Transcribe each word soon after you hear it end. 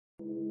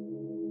Hi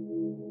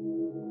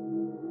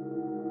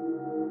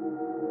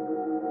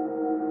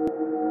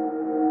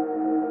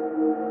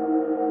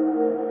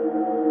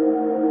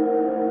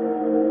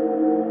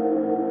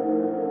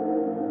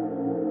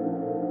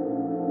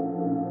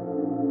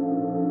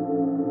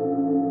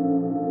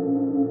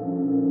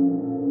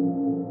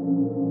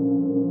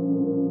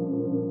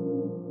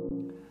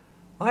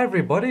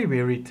everybody,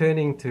 we're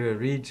returning to a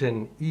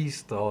region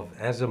east of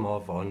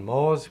Asimov on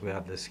Mars where I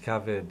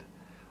discovered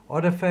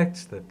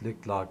artifacts that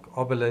looked like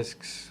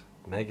obelisks,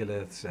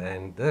 megaliths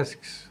and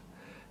disks.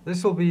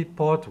 This will be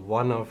part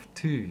 1 of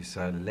 2,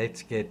 so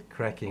let's get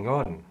cracking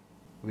on.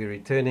 We're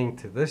returning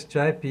to this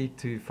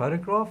JP2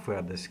 photograph where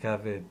I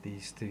discovered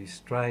these two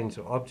strange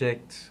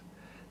objects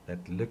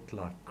that looked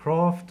like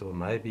craft or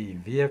maybe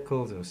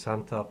vehicles or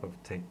some type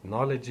of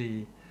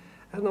technology.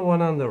 And the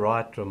one on the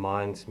right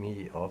reminds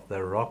me of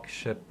the Rock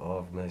Ship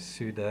of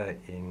Masuda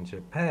in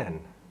Japan.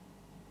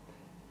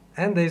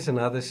 And there's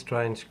another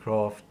strange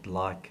craft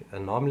like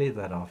Anomaly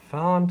that I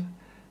found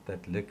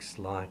that looks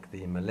like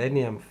the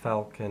Millennium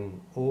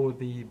Falcon or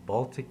the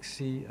Baltic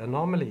Sea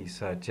Anomaly.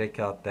 So check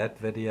out that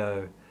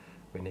video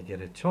when you get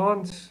a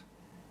chance.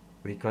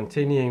 We're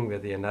continuing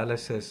with the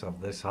analysis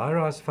of this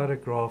high-rise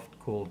photograph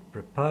called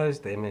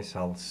Proposed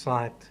MSL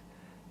Site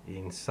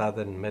in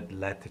Southern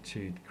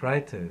Mid-Latitude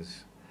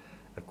Craters,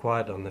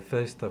 acquired on the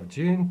 1st of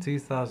June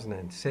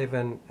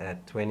 2007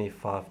 at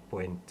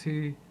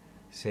 25.2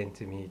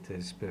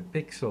 centimeters per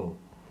pixel.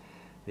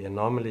 The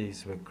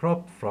anomalies were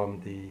cropped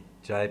from the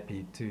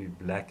JP2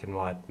 black and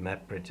white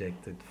map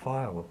projected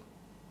file.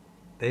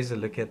 There's a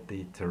look at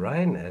the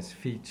terrain as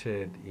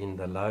featured in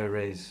the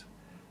low-res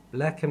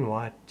black and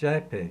white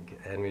JPEG,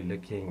 and we're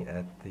looking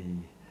at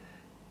the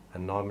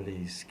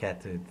anomalies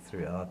scattered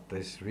throughout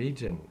this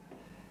region.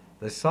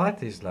 The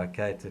site is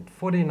located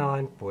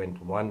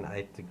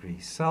 49.18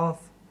 degrees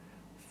south,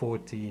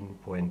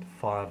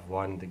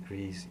 14.51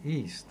 degrees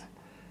east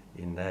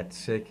in that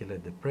circular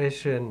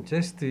depression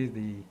just to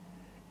the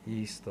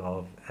east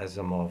of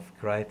Asimov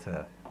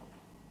crater.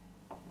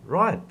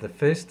 Right, the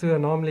first two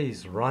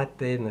anomalies right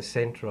there in the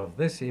center of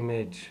this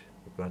image.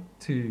 We've got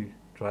two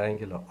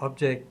triangular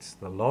objects.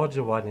 The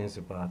larger one is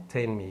about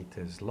 10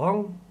 meters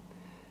long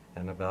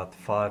and about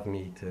 5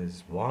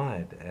 meters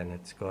wide, and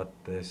it's got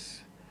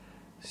this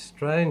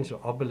strange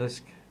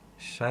obelisk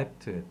shape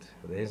to it.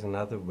 There's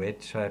another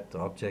wedge-shaped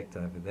object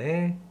over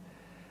there,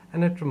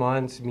 and it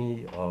reminds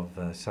me of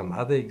some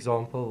other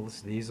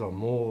examples. These are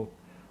more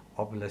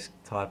obelisk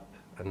type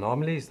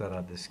anomalies that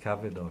I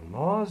discovered on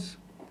Mars.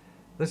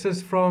 This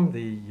is from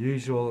the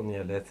usual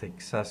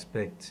Neolithic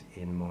suspects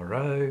in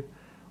Moreau.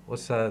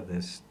 Also,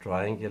 this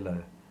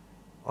triangular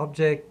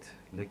object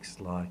looks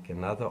like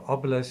another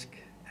obelisk,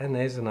 and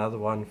there's another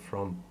one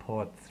from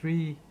part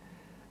 3,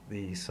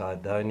 the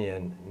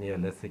Sidonian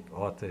Neolithic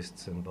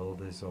artists and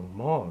builders on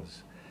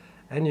Mars.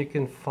 And you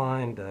can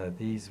find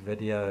these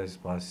videos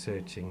by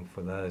searching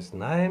for those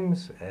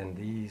names, and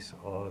these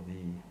are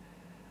the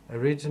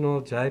original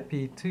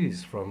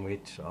JP2s from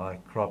which I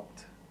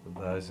cropped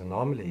those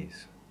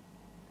anomalies.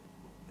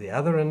 The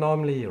other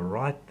anomaly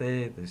right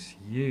there, this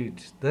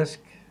huge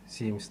disk,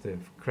 seems to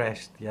have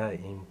crashed here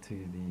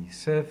into the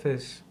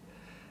surface,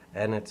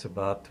 and it's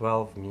about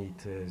 12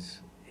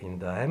 meters in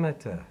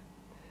diameter.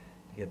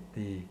 You get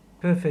the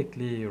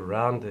perfectly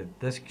rounded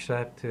disc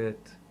shape to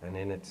it, and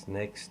then it's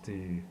next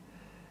to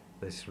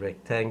this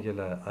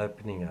rectangular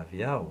opening over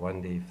here. I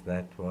wonder if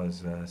that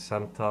was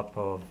some type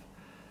of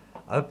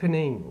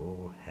opening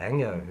or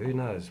hangar. Who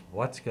knows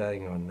what's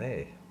going on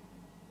there.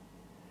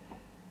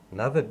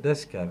 Another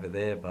disc over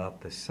there about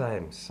the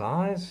same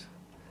size,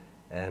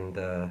 and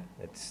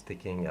it's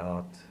sticking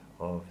out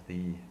of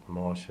the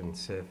Martian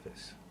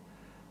surface.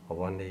 I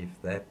wonder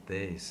if that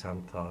there is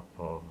some type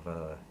of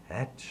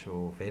hatch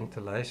or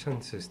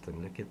ventilation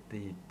system. Look at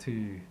the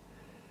two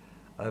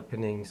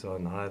openings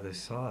on either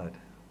side.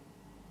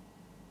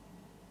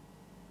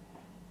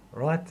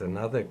 Right,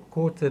 another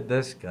quarter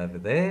disc over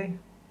there.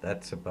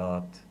 That's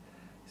about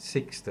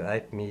 6 to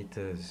 8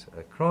 meters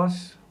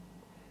across,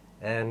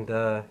 and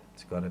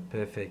it's got a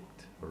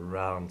perfect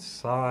round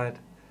side,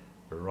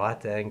 a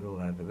right angle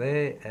over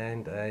there,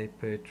 and a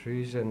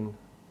protrusion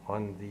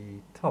on the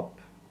top.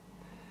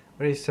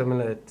 Very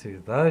similar to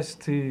those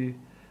two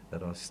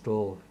that are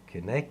still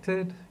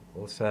connected.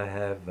 Also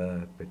have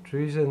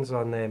protrusions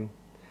on them,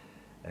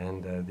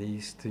 and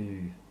these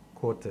two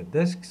quarter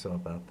discs are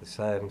about the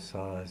same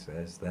size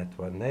as that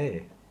one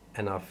there.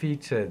 And I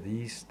feature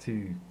these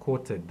two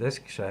quarter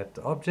disc shaped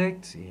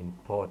objects in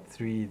part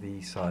 3,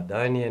 the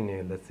Sidonian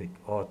Neolithic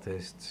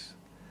artists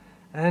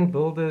and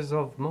builders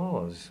of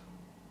Mars.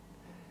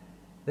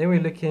 Then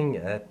we're looking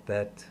at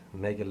that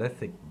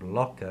megalithic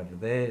block over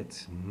there.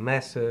 It's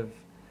massive,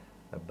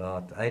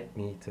 about 8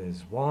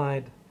 meters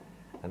wide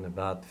and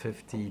about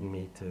 15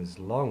 meters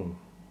long.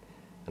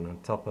 And on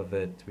top of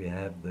it we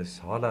have this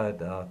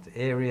hollowed out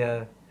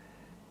area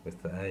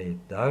with a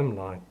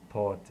dome-like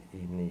part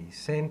in the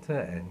center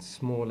and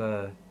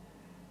smaller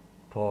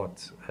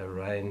parts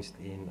arranged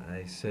in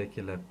a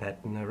circular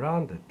pattern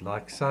around it.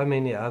 Like so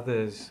many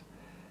others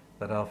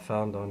that are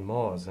found on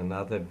Mars,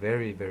 another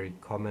very, very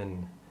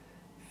common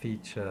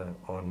feature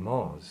on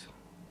Mars.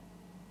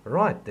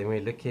 Right, then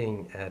we're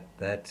looking at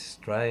that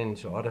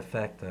strange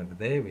artifact over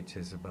there, which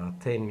is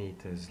about 10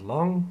 meters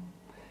long,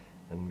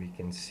 and we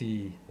can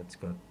see it's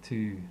got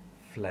two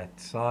flat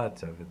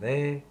sides over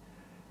there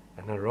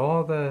and a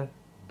rather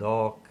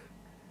dark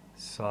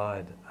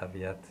side over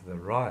here to the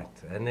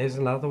right, and there's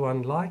another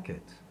one like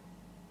it,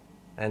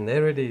 and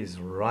there it is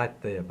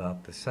right there,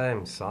 about the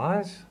same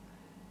size.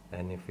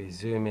 And if we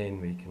zoom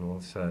in, we can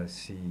also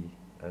see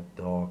a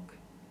dark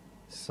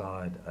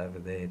side over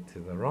there to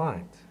the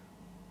right.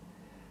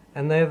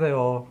 And there they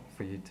are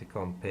for you to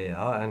compare.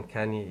 How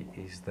uncanny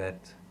is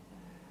that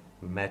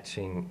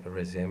matching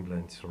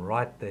resemblance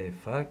right there,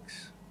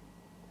 folks?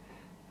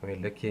 We're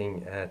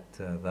looking at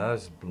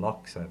those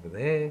blocks over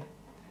there,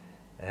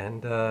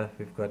 and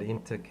we've got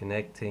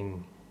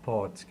interconnecting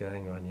parts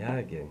going on here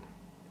again.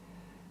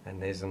 And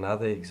there's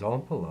another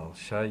example I'll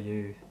show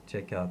you.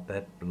 Check out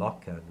that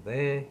block over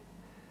there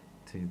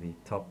to the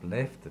top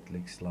left. It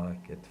looks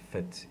like it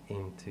fits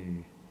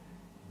into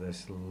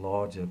this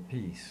larger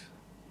piece.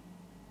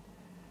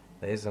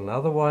 There's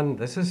another one.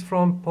 This is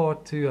from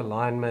Part 2,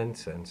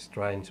 Alignments and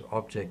Strange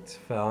Objects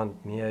Found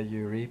Near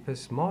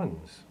Euripus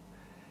Mons.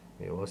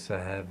 We also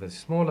have a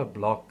smaller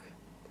block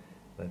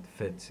that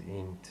fits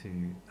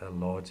into a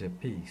larger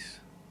piece.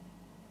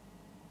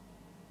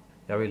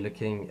 Now we're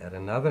looking at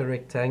another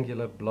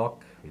rectangular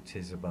block, which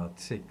is about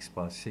 6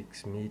 by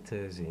 6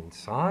 meters in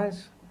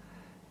size.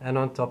 And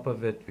on top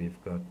of it,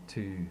 we've got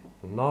two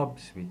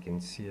knobs. We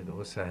can see it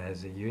also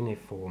has a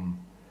uniform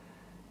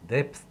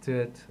depth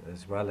to it,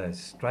 as well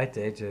as straight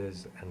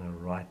edges and a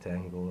right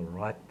angle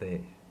right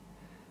there.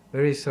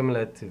 Very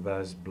similar to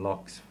those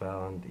blocks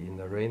found in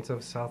the ruins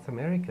of South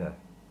America.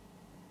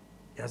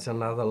 There's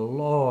another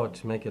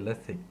large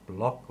megalithic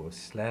block or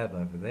slab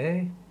over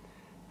there,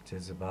 which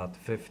is about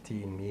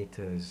 15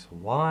 meters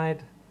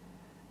wide,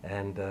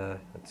 and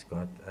it's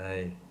got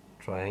a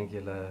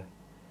triangular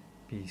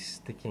piece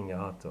sticking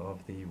out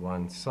of the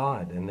one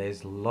side. And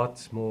there's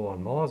lots more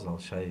on Mars. I'll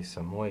show you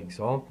some more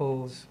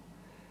examples.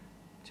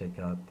 Check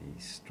out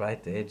the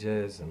straight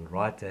edges and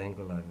right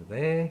angle over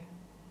there.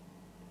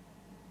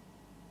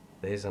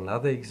 There's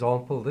another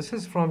example. This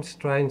is from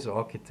Strange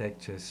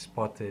Architecture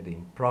spotted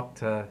in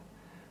Proctor.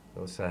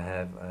 We also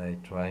have a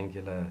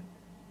triangular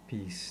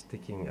piece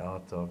sticking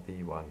out of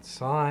the one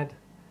side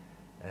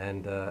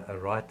and a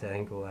right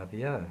angle over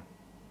here.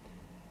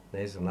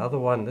 There's another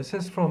one. This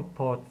is from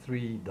Part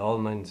 3,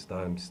 Dolmen's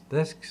Domes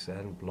Discs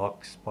and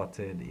Blocks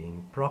spotted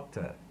in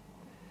Proctor.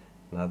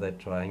 Another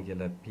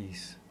triangular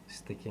piece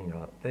sticking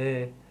out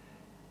there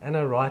and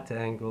a right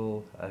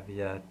angle over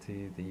here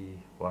to the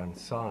one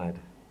side.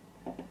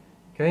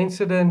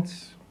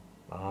 Coincidence?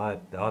 I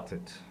doubt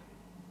it.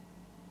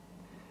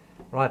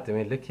 Right, then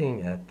we're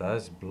looking at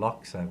those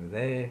blocks over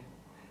there.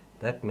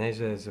 That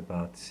measures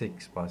about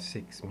 6 by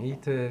 6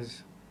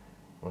 meters.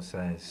 Also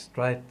has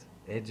straight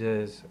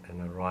edges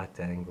and a right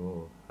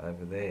angle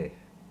over there.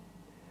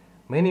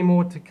 Many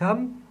more to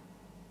come.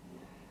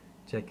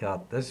 Check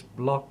out this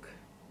block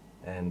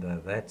and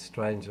that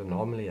strange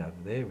anomaly over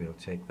there. We'll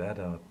check that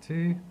out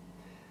too.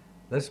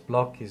 This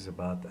block is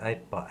about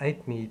 8 by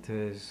 8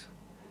 meters.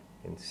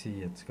 You can see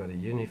it's got a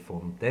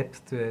uniform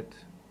depth to it.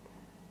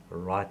 A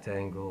right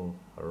angle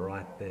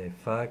right there,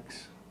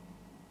 folks.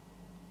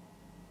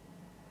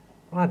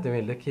 Right, then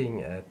we're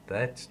looking at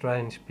that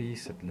strange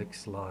piece. It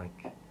looks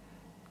like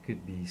it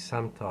could be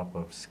some type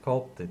of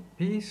sculpted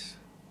piece,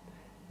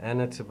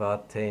 and it's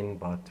about 10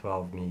 by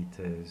 12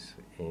 meters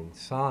in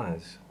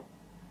size.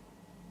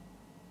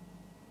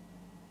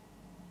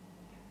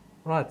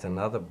 Right,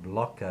 another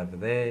block over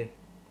there,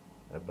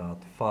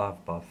 about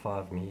 5 by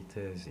 5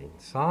 meters in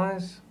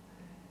size.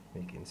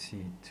 We can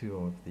see two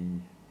of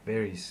the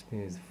very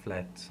smooth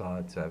flat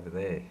sides over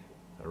there.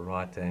 A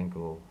right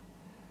angle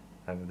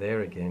over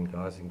there again,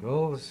 guys and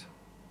girls.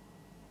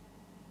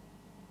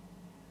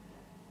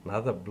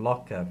 Another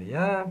block over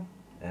here,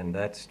 and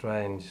that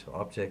strange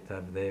object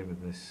over there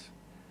with this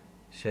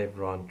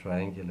chevron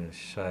triangular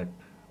shape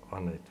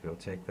on it. We'll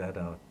check that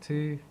out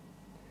too.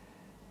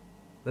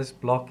 This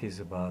block is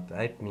about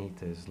 8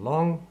 meters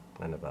long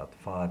and about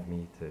 5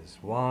 meters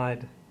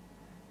wide.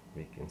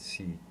 We can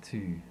see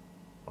two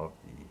of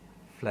the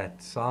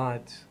flat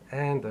sides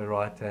and a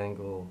right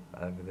angle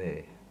over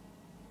there.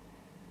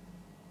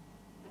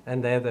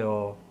 And there they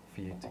are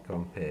for you to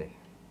compare.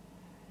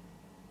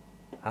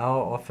 How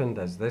often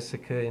does this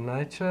occur in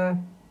nature?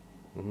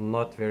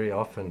 Not very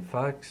often,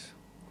 folks.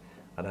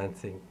 I don't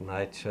think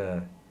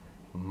nature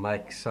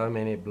makes so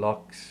many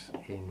blocks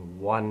in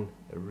one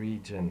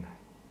region.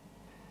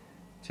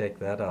 Check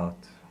that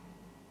out.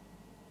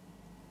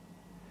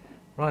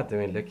 Right, then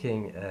we're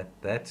looking at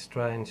that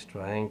strange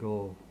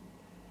triangle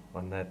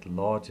on that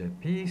larger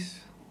piece.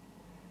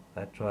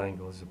 That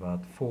triangle is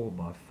about 4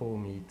 by 4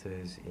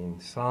 meters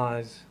in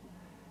size,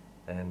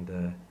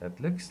 and it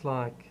looks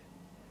like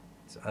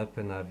it's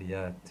open over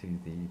here to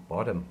the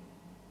bottom.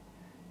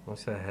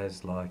 Also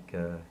has like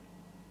a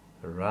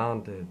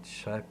rounded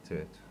shape to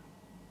it.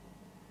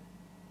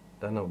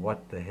 Don't know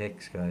what the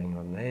heck's going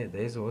on there.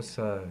 There's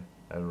also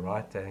a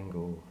right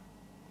angle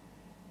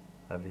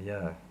over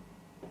here.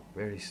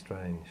 Very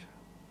strange.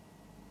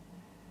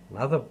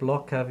 Another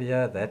block over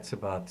here, that's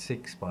about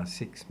 6 by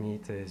 6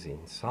 meters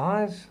in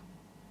size.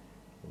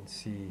 You can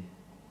see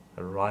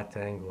a right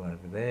angle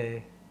over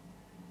there.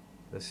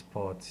 This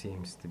part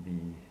seems to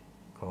be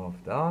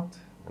carved out.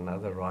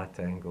 Another right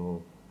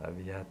angle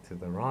over here to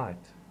the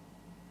right.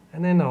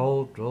 And then a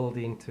hole drilled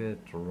into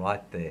it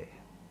right there.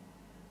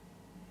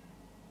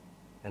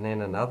 And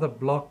then another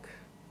block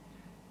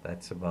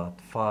that's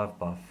about 5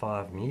 by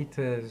 5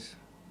 meters,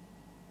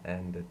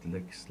 and it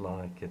looks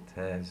like it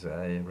has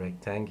a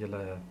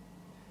rectangular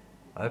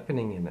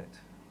opening in it.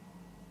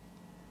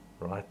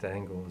 Right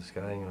angles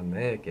going on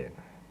there again.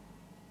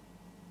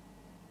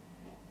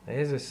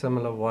 There's a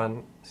similar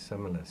one,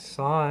 similar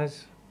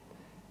size,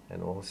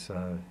 and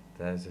also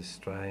it has a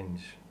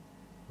strange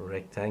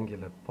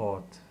rectangular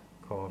part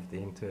carved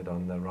into it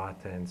on the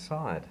right hand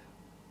side.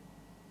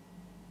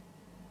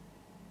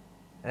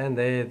 And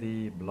there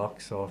the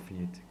blocks are for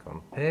you to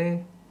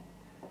compare.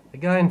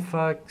 Again,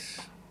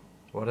 folks,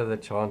 what are the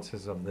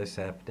chances of this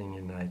happening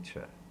in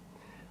nature?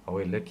 Are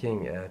we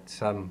looking at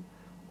some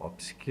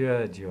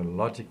obscure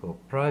geological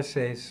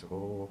process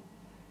or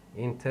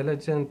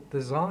intelligent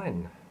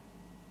design?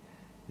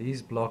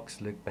 These blocks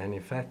look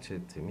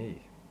manufactured to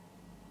me.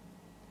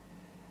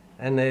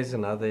 And there's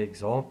another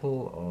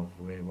example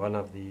of where one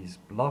of these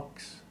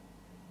blocks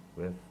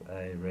with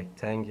a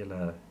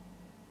rectangular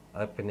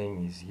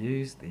opening is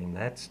used in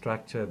that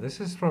structure. This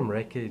is from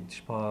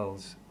wreckage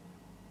piles,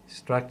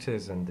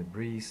 structures and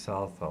debris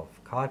south of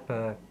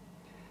Kuiper.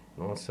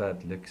 And also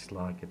it looks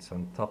like it's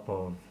on top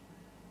of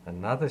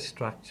another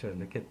structure.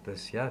 Look at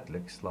this here, it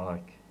looks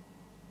like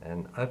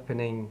an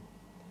opening.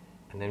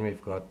 And then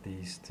we've got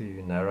these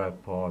two narrow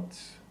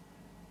parts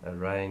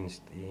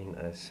arranged in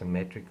a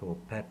symmetrical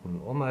pattern,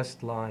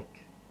 almost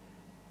like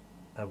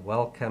a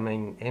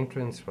welcoming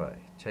entranceway.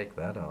 Check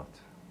that out.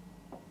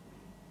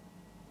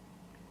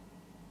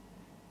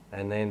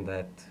 And then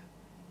that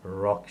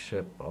Rock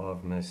Ship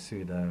of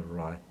Masuda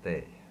right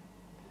there.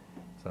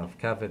 So I've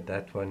covered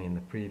that one in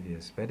the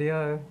previous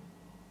video.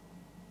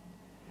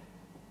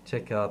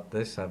 Check out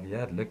this over here.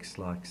 It looks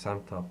like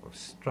some type of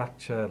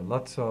structure.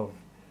 Lots of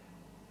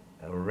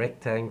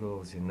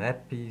rectangles in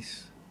that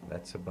piece.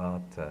 That's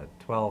about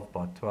 12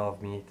 by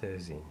 12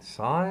 meters in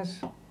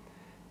size.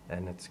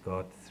 And it's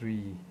got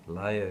 3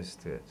 layers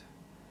to it.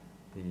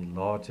 The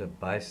larger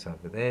base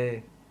over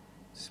there,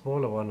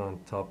 smaller one on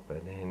top,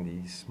 and then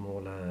these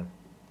smaller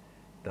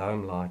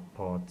dome-like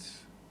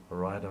parts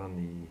right on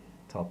the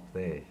top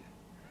there.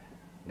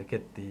 Look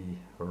at the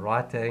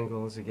right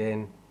angles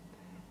again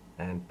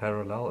and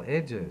parallel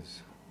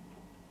edges.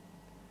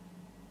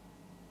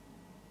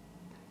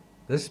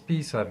 This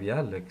piece over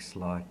here looks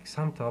like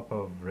some type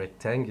of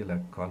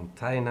rectangular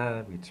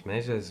container which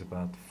measures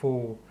about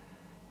 4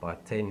 by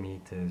 10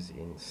 meters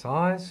in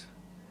size,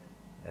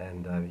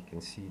 and you can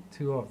see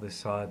 2 of the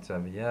sides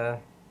over here,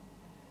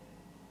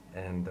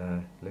 and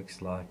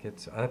looks like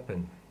it's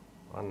open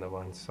on the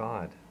one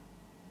side.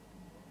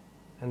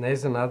 And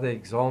there's another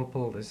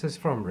example. This is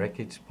from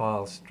wreckage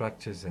pile,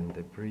 structures and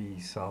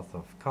debris south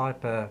of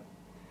Kuiper,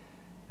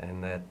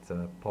 and that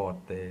part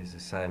there is the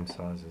same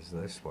size as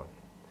this one.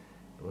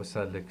 It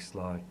also looks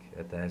like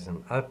it has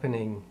an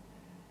opening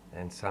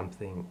and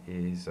something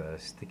is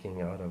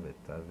sticking out of it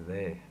over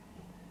there.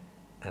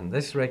 And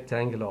this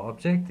rectangular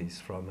object is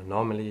from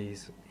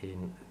Anomalies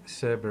in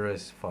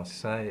Cerberus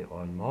Fossae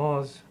on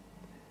Mars.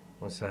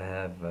 Also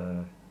have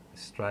a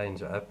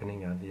strange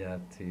opening over here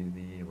to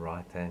the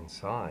right hand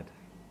side.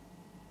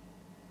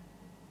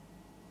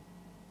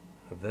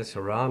 This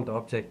round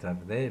object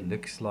over there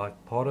looks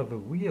like part of a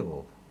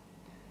wheel,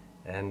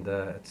 and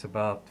it's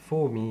about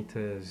 4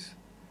 meters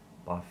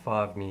by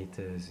 5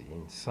 meters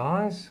in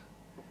size.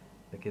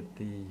 Look at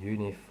the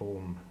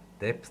uniform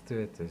depth to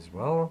it as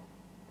well,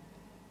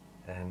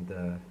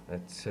 and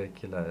it's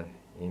circular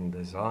in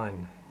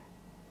design.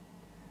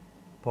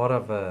 Part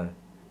of a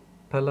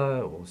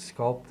pillar or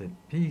sculpted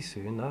piece,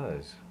 who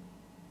knows.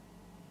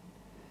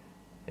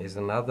 There's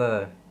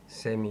another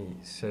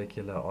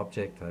semicircular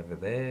object over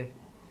there,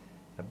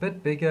 a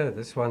bit bigger.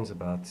 This one's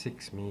about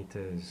 6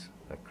 meters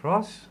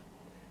across.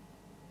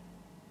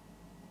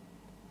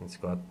 It's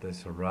got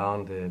this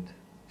rounded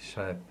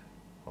shape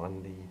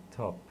on the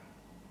top.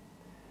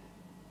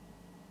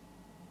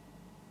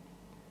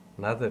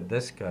 Another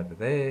disc over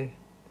there,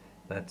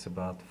 that's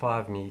about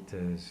 5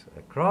 meters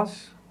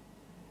across.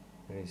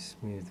 Very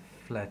smooth,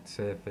 flat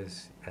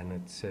surface, and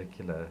it's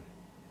circular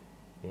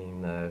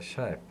in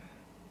shape.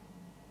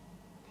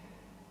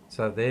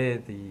 So there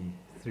the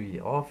 3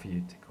 are for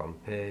you to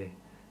compare.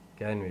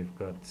 Again, we've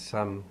got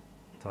some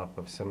type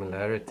of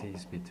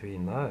similarities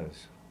between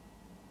those.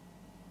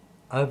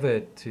 Over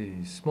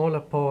to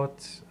smaller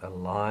parts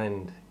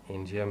aligned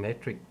in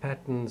geometric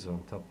patterns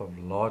on top of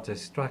larger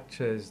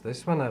structures.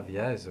 This one over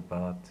here is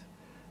about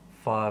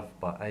 5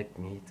 by 8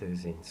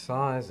 meters in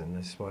size, and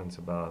this one's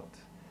about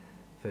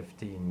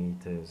 15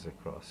 meters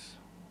across.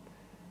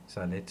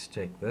 So let's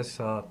check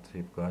this out.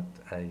 We've got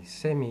a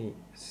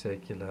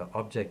semicircular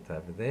object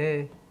over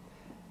there,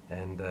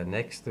 and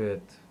next to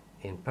it,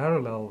 in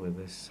parallel with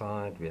this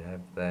side, we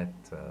have that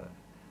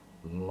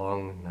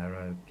long,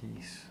 narrow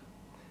piece.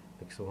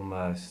 Looks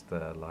almost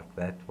like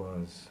that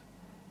was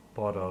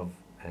part of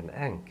an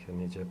ankh, an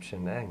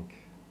Egyptian ankh.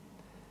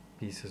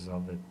 Pieces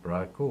of it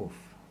broke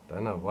off.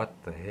 Don't know what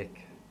the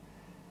heck.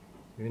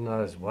 Who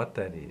knows what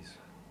that is?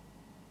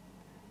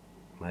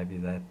 Maybe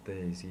that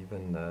there's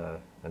even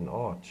an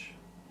arch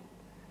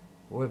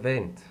or a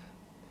vent.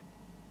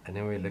 And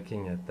then we're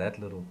looking at that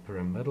little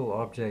pyramidal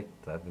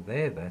object over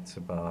there. That's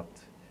about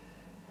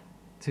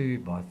 2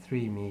 by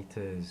 3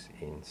 meters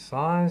in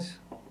size.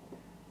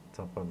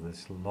 Top of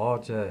this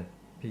larger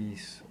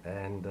piece,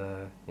 and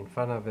in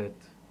front of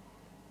it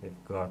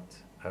we've got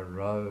a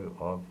row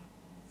of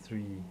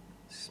 3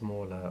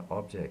 smaller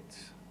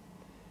objects,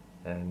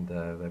 and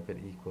they've got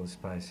equal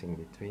spacing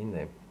between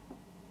them.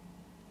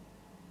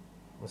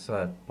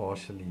 Also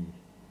partially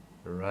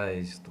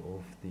raised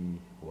off the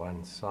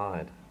one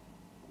side.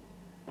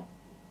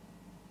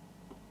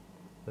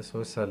 This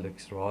also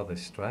looks rather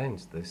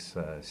strange, this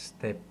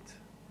stepped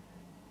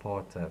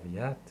part over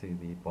here to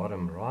the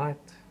bottom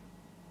right.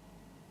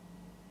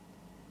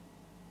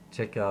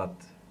 Check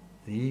out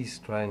these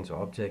strange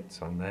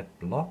objects on that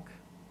block.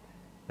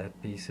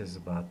 That piece is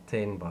about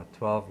 10 by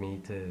 12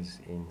 meters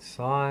in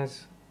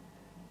size,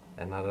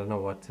 and I don't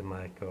know what to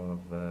make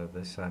of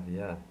this over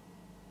here.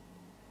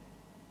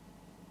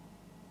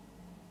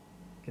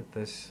 Look at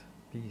this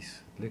piece.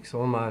 It looks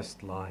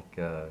almost like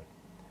a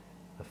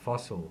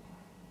fossil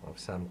of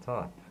some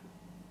type.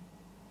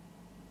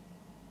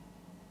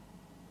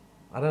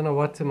 I don't know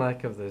what to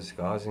make of this,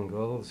 guys and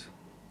girls.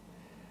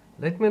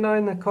 Let me know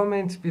in the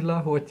comments below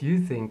what you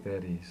think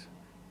that is.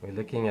 We're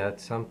looking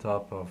at some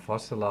type of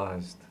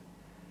fossilized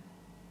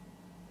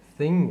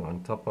thing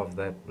on top of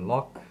that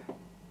block.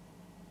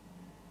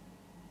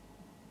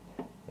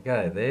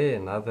 Okay, there,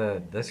 another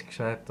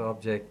disc-shaped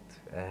object,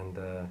 and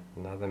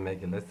another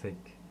megalithic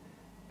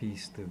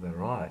piece to the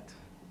right.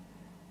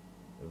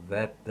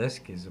 That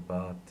disc is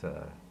about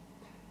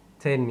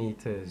 10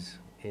 meters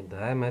in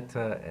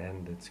diameter,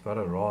 and it's got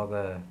a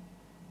rather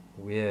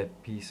weird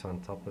piece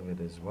on top of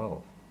it as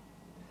well.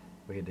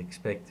 We'd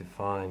expect to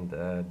find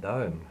a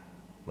dome.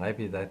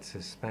 Maybe that's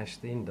a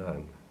smashed in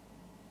dome.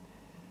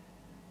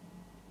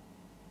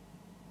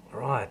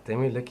 Right, then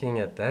we're looking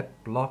at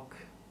that block.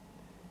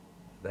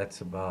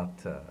 That's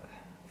about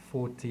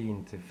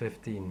 14 to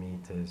 15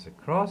 meters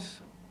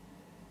across,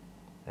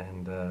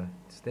 and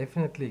it's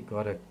definitely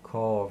got a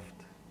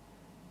carved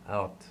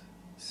out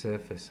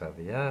surface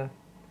over here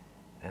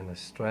and a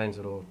strange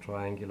little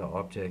triangular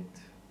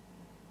object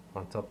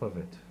on top of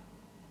it.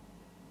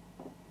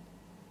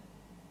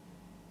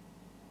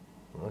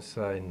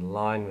 Also in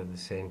line with the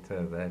center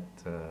of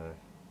that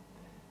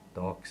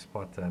dark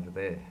spot over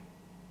there.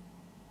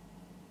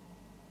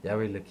 Yeah,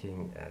 we're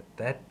looking at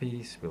that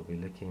piece. We'll be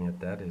looking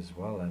at that as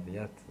well over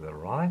here to the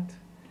right.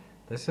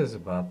 This is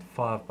about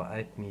 5 by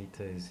 8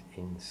 meters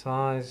in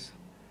size,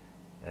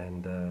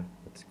 and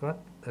it's got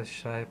a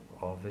shape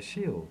of a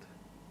shield.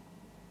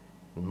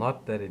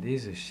 Not that it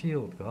is a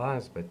shield,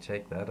 guys, but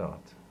check that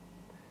out.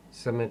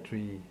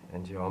 Symmetry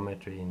and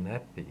geometry in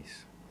that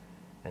piece.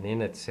 And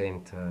in its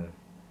center,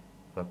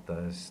 got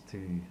those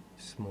 2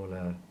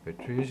 smaller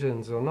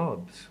protrusions or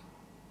knobs.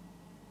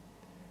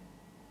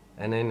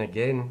 And then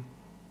again,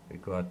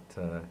 we've got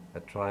a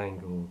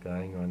triangle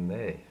going on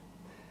there.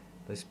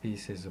 This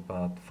piece is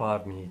about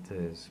 5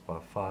 meters by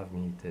 5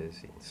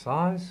 meters in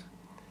size,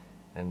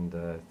 and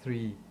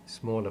 3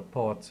 smaller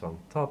parts on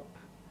top,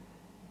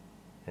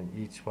 and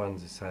each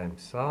one's the same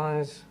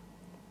size,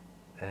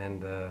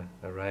 and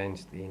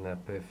arranged in a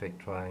perfect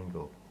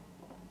triangle.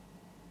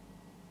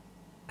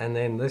 And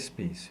then this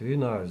piece, who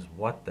knows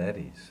what that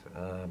is.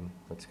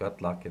 It's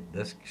got like a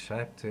disc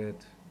shape to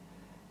it,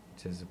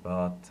 which is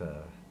about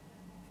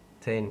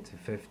 10 to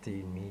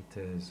 15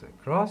 meters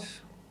across,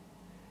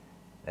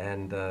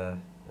 and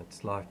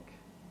it's like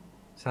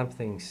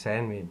something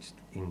sandwiched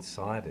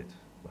inside it,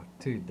 like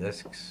 2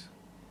 discs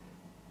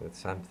with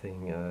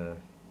something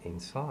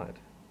inside.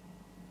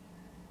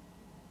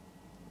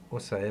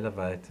 Also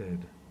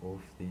elevated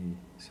off the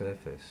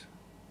surface.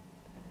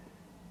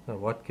 Now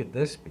what could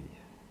this be?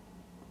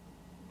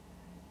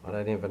 I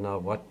don't even know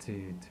what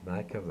to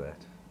make of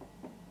that.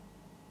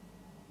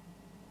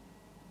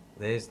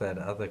 There's that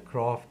other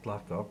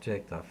craft-like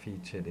object I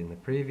featured in the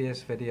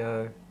previous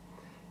video.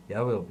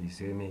 Yeah, we'll be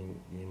zooming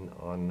in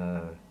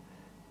on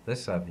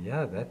this over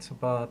here. That's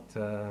about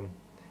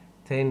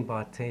 10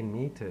 by 10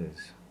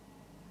 meters.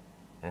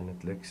 And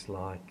it looks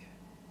like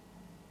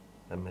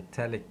a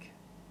metallic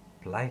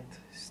plate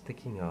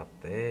sticking out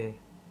there,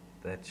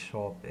 that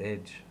sharp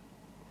edge.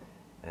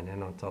 And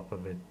then on top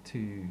of it,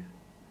 2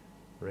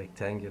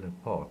 rectangular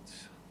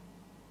parts.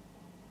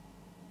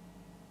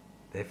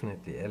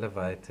 Definitely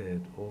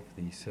elevated off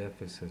the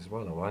surface as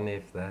well. I wonder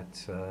if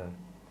that's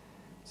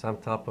some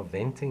type of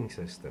venting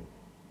system.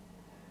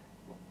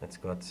 It's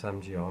got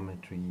some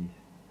geometry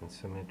and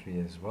symmetry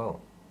as well.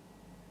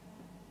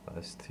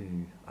 Those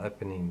two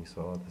openings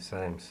are the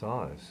same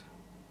size.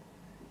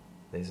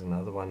 There's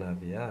another one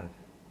over here.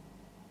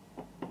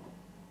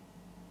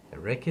 A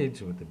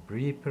wreckage or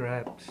debris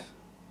perhaps.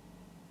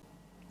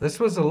 This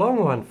was a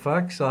long one,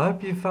 folks. I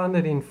hope you found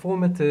it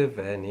informative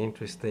and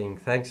interesting.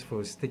 Thanks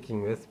for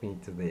sticking with me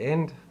to the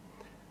end.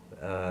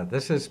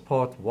 This is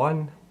part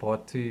 1.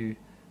 Part 2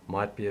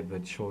 might be a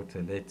bit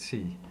shorter. Let's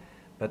see.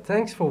 But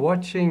thanks for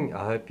watching.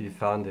 I hope you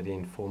found it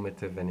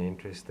informative and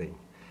interesting.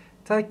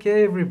 Take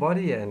care,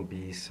 everybody, and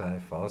be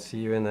safe. I'll see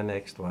you in the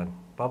next one.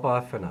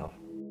 Bye-bye for now.